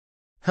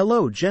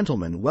Hello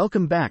gentlemen,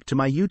 welcome back to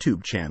my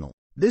YouTube channel.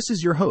 This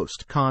is your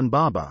host, Khan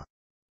Baba.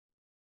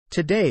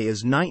 Today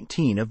is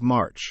 19 of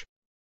March.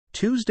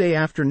 Tuesday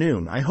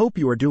afternoon. I hope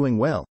you are doing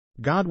well.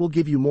 God will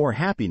give you more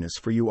happiness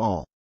for you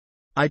all.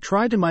 I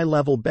try to my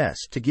level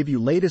best to give you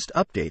latest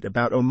update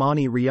about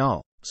Omani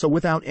Riyal, so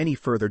without any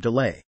further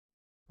delay,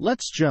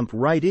 let's jump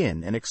right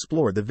in and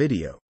explore the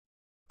video.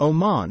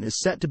 Oman is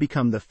set to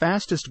become the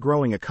fastest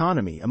growing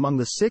economy among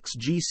the 6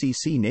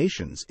 GCC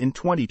nations in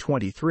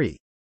 2023.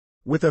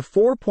 With a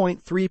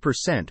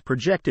 4.3%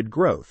 projected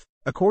growth,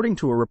 according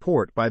to a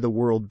report by the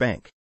World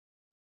Bank.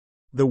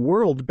 The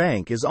World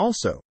Bank is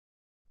also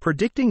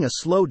predicting a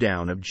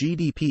slowdown of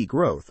GDP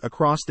growth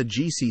across the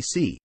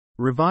GCC,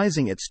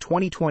 revising its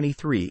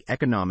 2023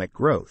 economic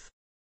growth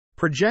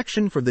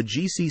projection for the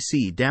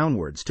GCC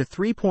downwards to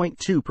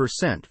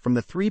 3.2% from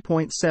the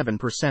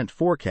 3.7%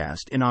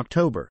 forecast in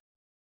October.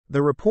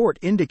 The report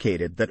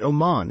indicated that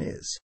Oman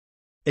is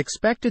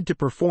expected to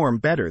perform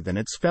better than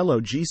its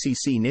fellow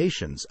GCC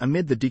nations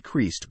amid the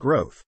decreased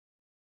growth.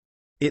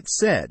 It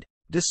said,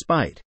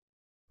 despite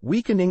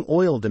weakening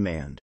oil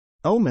demand,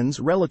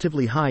 Oman's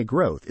relatively high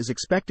growth is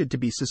expected to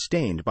be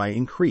sustained by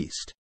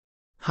increased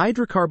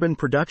hydrocarbon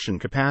production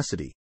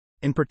capacity,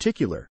 in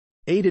particular,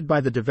 aided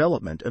by the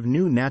development of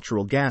new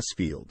natural gas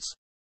fields.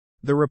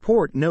 The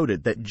report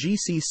noted that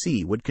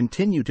GCC would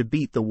continue to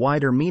beat the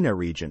wider MENA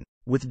region,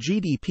 with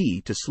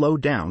GDP to slow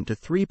down to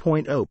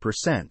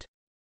 3.0%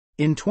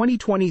 in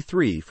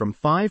 2023 from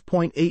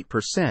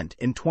 5.8%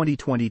 in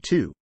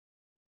 2022.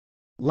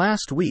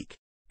 Last week,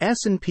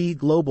 S&P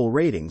Global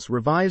Ratings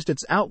revised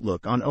its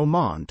outlook on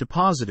Oman to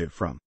positive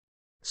from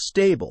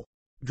stable,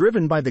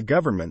 driven by the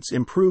government's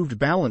improved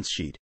balance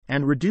sheet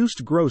and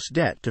reduced gross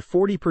debt to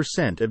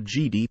 40% of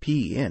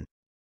GDP in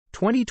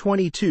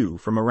 2022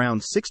 from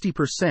around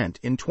 60%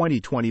 in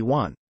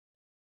 2021.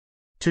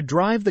 To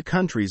drive the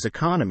country's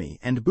economy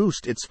and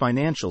boost its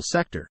financial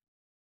sector,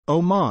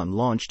 Oman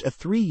launched a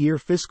 3-year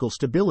fiscal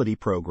stability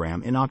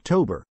program in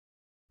October.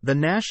 The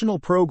National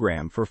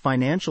Program for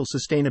Financial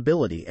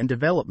Sustainability and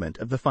Development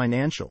of the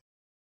Financial.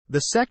 The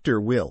sector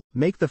will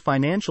make the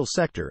financial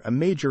sector a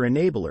major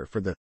enabler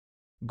for the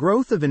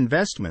growth of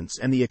investments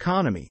and the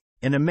economy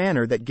in a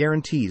manner that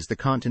guarantees the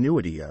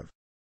continuity of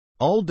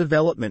all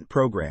development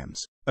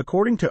programs,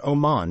 according to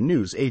Oman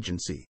News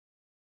Agency.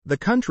 The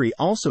country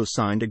also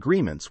signed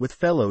agreements with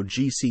fellow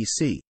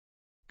GCC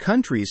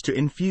countries to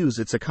infuse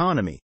its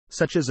economy,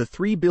 such as a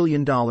 $3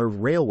 billion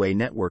railway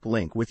network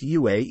link with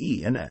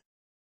UAE and a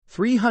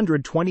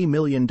 $320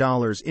 million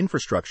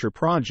infrastructure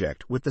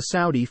project with the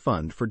Saudi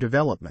Fund for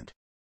Development.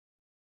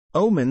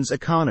 Oman's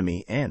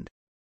economy and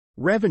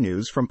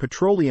revenues from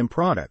petroleum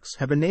products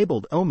have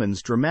enabled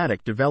Oman's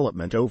dramatic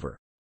development over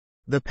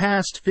the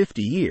past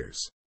 50 years.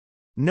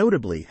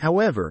 Notably,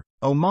 however,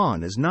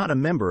 Oman is not a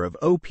member of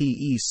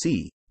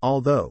OPEC,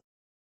 although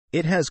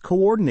it has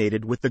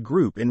coordinated with the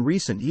group in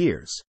recent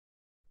years.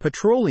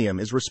 Petroleum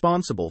is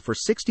responsible for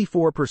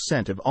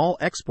 64% of all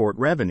export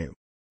revenue,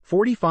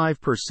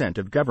 45%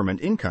 of government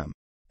income,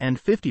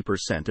 and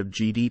 50% of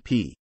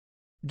GDP.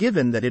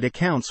 Given that it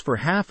accounts for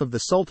half of the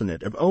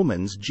Sultanate of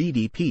Oman's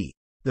GDP,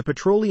 the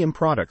petroleum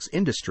products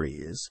industry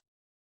is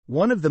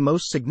one of the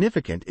most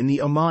significant in the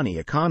Omani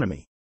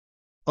economy.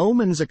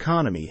 Oman's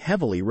economy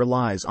heavily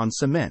relies on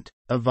cement,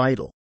 a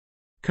vital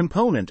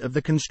component of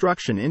the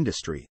construction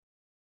industry.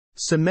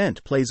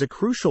 Cement plays a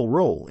crucial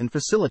role in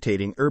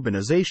facilitating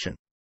urbanization,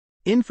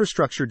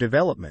 infrastructure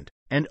development,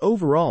 and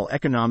overall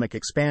economic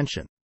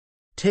expansion.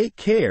 Take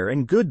care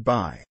and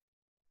goodbye.